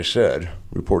I said,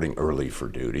 reporting early for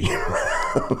duty.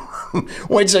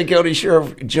 Whiteside County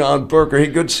Sheriff John Parker. Hey,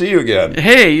 good to see you again.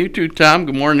 Hey, you too, Tom.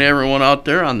 Good morning to everyone out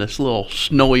there on this little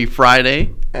snowy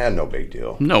Friday. And no big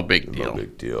deal. No big deal. No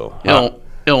big deal.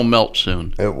 It'll melt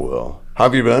soon. It will. How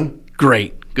have you been?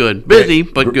 Great. Good. Busy,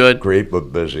 but good. Great,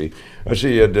 but busy. I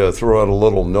see you had to throw out a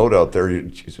little note out there.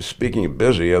 Speaking of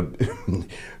busy, a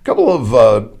couple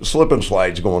of slip and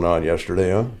slides going on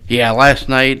yesterday, huh? Yeah, last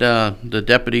night the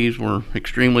deputies were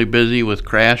extremely busy with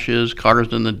crashes,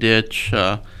 cars in the ditch.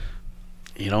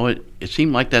 It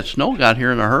seemed like that snow got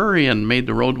here in a hurry and made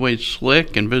the roadways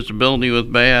slick and visibility was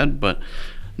bad, but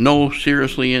no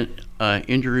seriously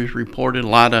injuries reported. A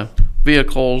lot of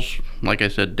vehicles, like I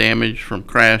said, damaged from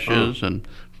crashes,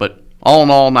 but all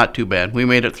in all, not too bad. We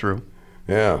made it through.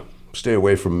 Yeah. Stay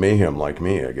away from mayhem like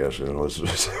me, I guess.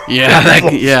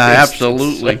 Yeah,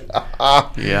 absolutely.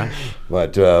 Yeah.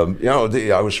 But,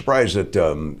 I was surprised that,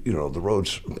 the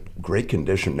road's great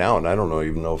condition now, and I don't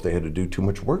even know if they had to do too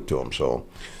much work to them. So,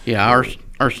 yeah,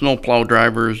 our snowplow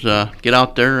drivers get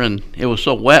out there, and it was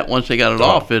so wet once they got it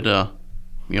off, it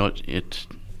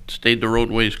stayed the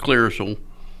roadways clear, so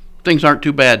things aren't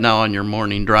too bad now on your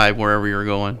morning drive wherever you're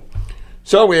going.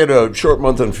 So we had a short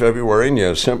month in February, and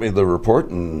you sent me the report,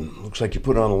 and looks like you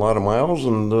put on a lot of miles,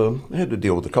 and had to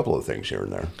deal with a couple of things here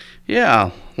and there. Yeah,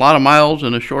 a lot of miles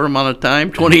in a short amount of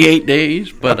time, 28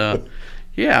 days. But,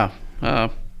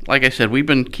 like I said, we've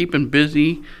been keeping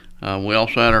busy. We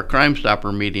also had our Crime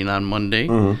Stopper meeting on Monday,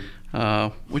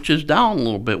 which is down a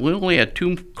little bit. We only had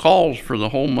 2 calls for the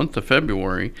whole month of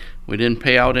February. We didn't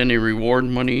pay out any reward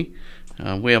money.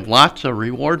 We have lots of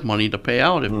reward money to pay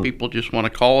out if people just want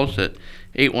to call us at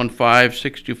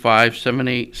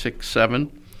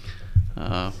 815-625-7867.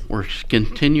 We're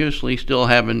continuously still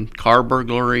having car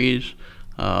burglaries,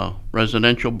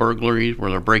 residential burglaries where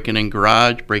they're breaking in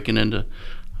garage, breaking into,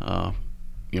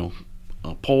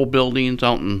 pole buildings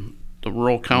out in the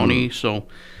rural county. So,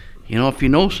 if you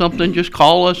know something, just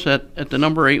call us at the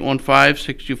number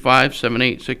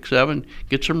 815-625-7867.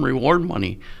 Get some reward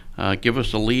money. Give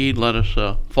us a lead, let us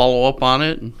follow up on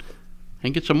it,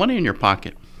 and get some money in your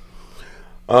pocket.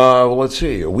 Let's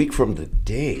see. A week from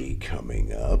today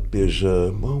coming up is,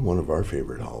 one of our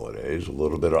favorite holidays, a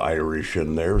little bit of Irish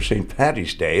in there, St.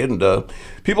 Paddy's Day, and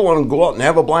people want to go out and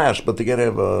have a blast, but they got to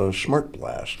have a smart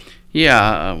blast.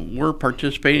 Yeah, we're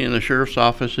participating in the sheriff's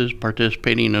offices,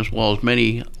 participating as well as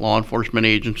many law enforcement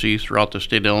agencies throughout the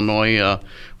state of Illinois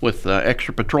with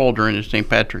extra patrol during the St.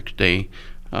 Patrick's Day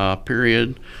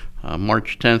period.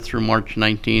 March 10th through March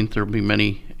 19th, there will be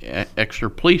many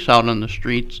extra police out on the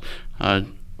streets.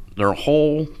 Their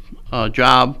whole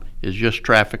job is just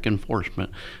traffic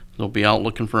enforcement. They'll be out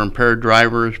looking for impaired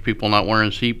drivers, people not wearing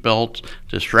seat belts,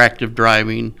 distracted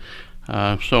driving.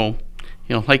 So,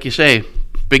 like you say,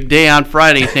 big day on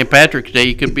Friday, St. Patrick's Day.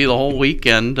 You could be the whole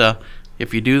weekend.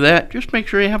 If you do that, just make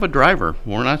sure you have a driver.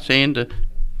 We're not saying to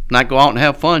not go out and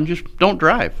have fun. Just don't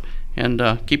drive and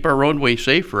keep our roadway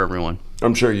safe for everyone.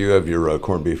 I'm sure you have your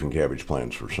corned beef and cabbage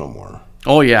plans for somewhere.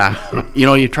 Oh, yeah.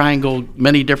 You try and go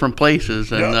many different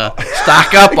places and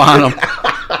stock up on them.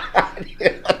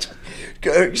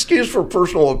 Excuse for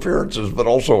personal appearances, but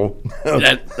also...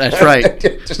 That's right.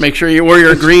 Make sure you wear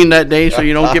your green that day so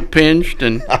you don't get pinched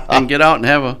and get out and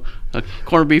have a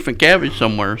corned beef and cabbage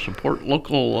somewhere. Support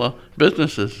local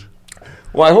businesses.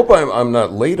 Well, I hope I'm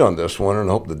not late on this one, and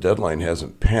I hope the deadline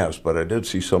hasn't passed, but I did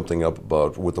see something up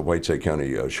about with the Whiteside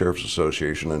County Sheriff's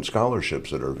Association and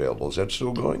scholarships that are available. Is that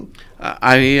still going?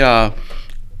 I'm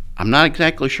not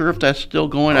exactly sure if that's still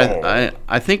going.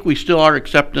 I think we still are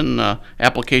accepting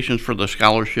applications for the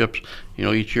scholarships.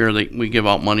 Each year we give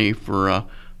out money for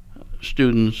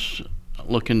students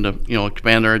looking to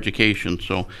expand their education.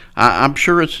 So I'm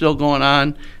sure it's still going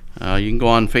on. You can go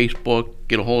on Facebook,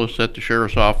 get a hold of us at the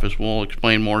sheriff's office. We'll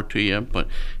explain more to you. But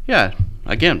yeah,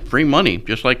 again, free money,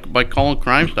 just like by calling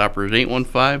Crime Stoppers,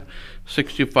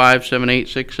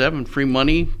 815-625-7867. Free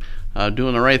money,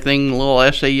 doing the right thing, a little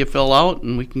essay you fill out,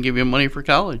 and we can give you money for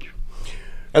college.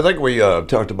 I think we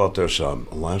talked about this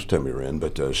last time we were in,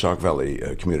 but Sauk Valley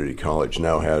Community College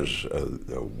now has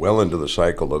well into the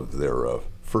cycle of their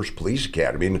first police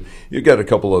academy. And you got a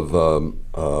couple of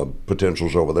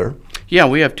potentials over there. Yeah,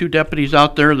 we have 2 deputies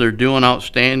out there. They're doing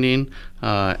outstanding.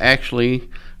 Actually,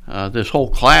 this whole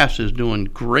class is doing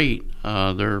great.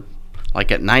 They're like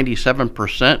at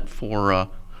 97% for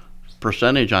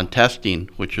percentage on testing,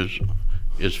 which is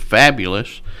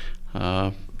fabulous.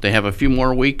 They have a few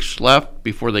more weeks left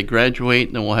before they graduate,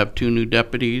 and then we'll have 2 new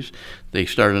deputies. They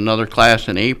start another class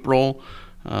in April.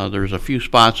 There's a few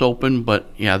spots open, but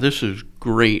yeah, this is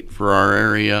great for our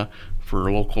area for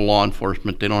local law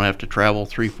enforcement. They don't have to travel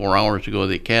 3-4 hours to go to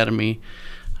the academy.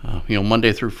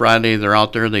 Monday through Friday they're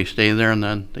out there, they stay there, and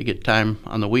then they get time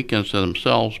on the weekends to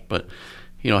themselves. But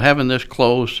having this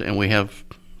close, and we have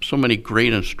so many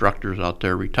great instructors out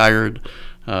there, retired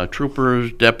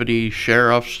troopers, deputies,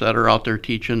 sheriffs that are out there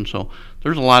teaching. So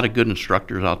there's a lot of good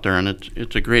instructors out there, and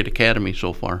it's a great academy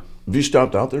so far. Have you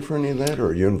stopped out there for any of that, or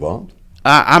are you involved?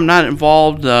 I'm not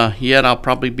involved yet. I'll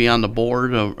probably be on the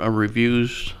board of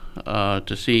reviews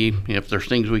to see if there's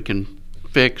things we can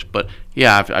fix. But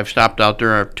yeah, I've stopped out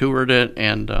there. I've toured it,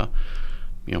 and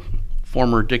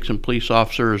former Dixon police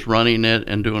officer is running it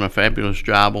and doing a fabulous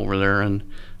job over there. And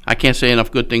I can't say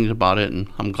enough good things about it. And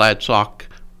I'm glad Sauk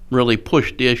really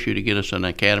pushed the issue to get us an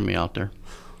academy out there.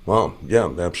 Well,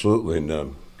 yeah, absolutely,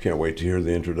 and can't wait to hear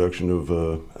the introduction of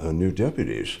new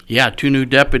deputies. Yeah, 2 new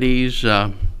deputies.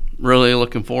 Really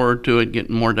looking forward to it,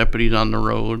 getting more deputies on the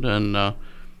road and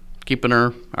keeping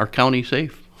our county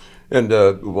safe. And,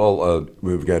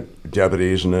 we've got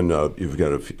deputies, and then you've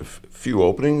got a few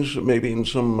openings maybe in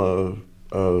some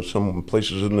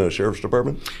places in the Sheriff's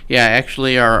Department? Yeah,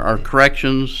 actually our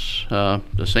corrections,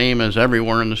 the same as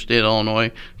everywhere in the state of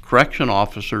Illinois, correction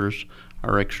officers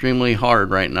are extremely hard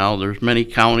right now. There's many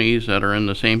counties that are in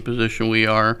the same position we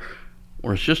are,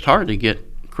 where it's just hard to get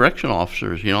correction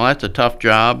officers. That's a tough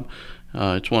job.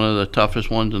 It's one of the toughest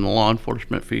ones in the law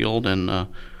enforcement field, and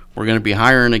we're going to be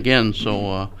hiring again,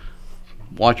 so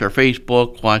watch our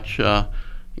Facebook, watch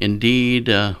Indeed,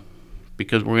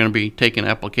 because we're going to be taking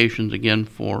applications again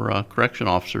for correction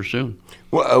officers soon.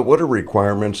 Well, what are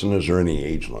requirements, and is there any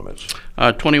age limits?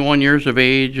 21 years of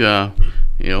age,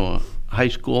 high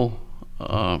school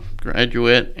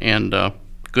graduate, and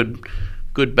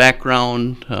good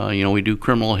background. We do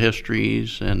criminal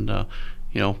histories, and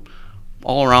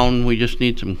all around we just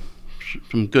need some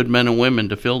good men and women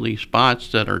to fill these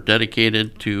spots that are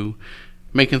dedicated to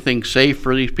making things safe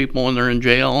for these people when they're in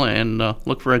jail, and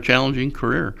look for a challenging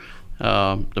career.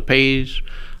 The pay's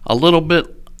a little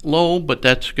bit low, but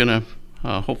that's going to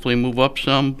hopefully move up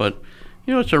some. But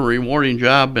it's a rewarding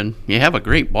job, and you have a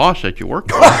great boss that you work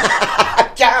for.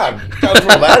 Yeah, gotta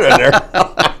throw that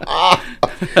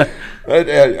in there.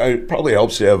 It probably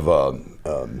helps to have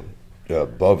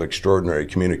above extraordinary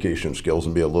communication skills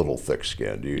and be a little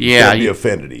thick-skinned. You can't be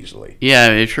offended easily. Yeah,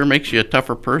 it sure makes you a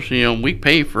tougher person. We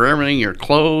pay for everything, your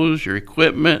clothes, your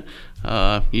equipment.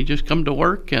 You just come to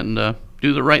work and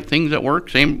do the right things at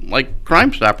work. Same like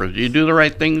Crime Stoppers. You do the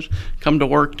right things, come to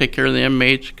work, take care of the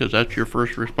inmates, because that's your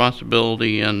first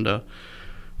responsibility, and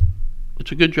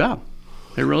it's a good job.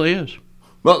 It really is.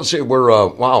 Well, see, we're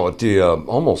at the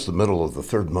almost the middle of the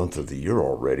 3rd month of the year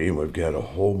already, and we've got a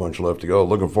whole bunch left to go.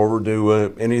 Looking forward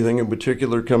to anything in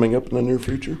particular coming up in the near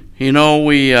future?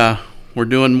 We're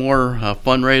doing more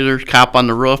fundraisers. Cop on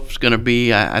the Roof is going to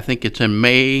be, I think it's in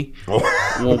May.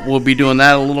 We'll be doing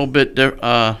that a little bit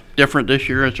different this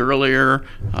year. It's earlier.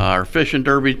 Our fishing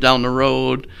derby's down the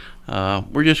road.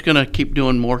 We're just going to keep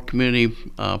doing more community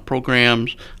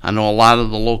programs. I know a lot of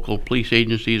the local police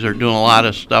agencies are doing a lot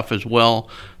of stuff as well.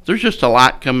 There's just a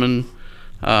lot coming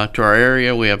to our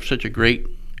area. We have such a great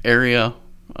area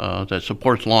that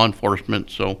supports law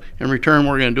enforcement. So in return,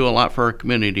 we're going to do a lot for our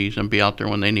communities and be out there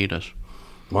when they need us.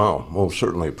 Wow. Well,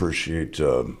 certainly appreciate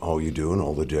all you do and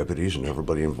all the deputies and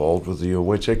everybody involved with the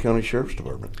Whiteside County Sheriff's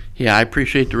Department. Yeah, I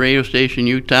appreciate the radio station,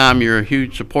 you, Tom. You're a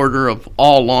huge supporter of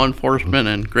all law enforcement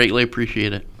and greatly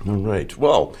appreciate it. All right.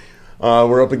 Well,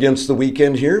 we're up against the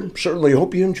weekend here. Certainly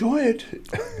hope you enjoy it.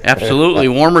 Absolutely.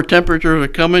 Warmer temperatures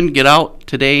are coming. Get out.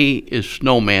 Today is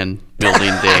snowman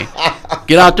building day.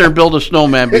 Get out there and build a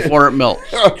snowman before it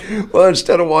melts. Well,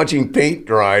 instead of watching paint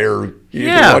dry, you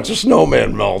can watch a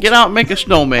snowman melt. Get out and make a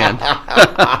snowman.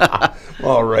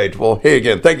 All right. Well, hey,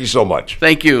 again, thank you so much.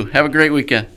 Thank you. Have a great weekend.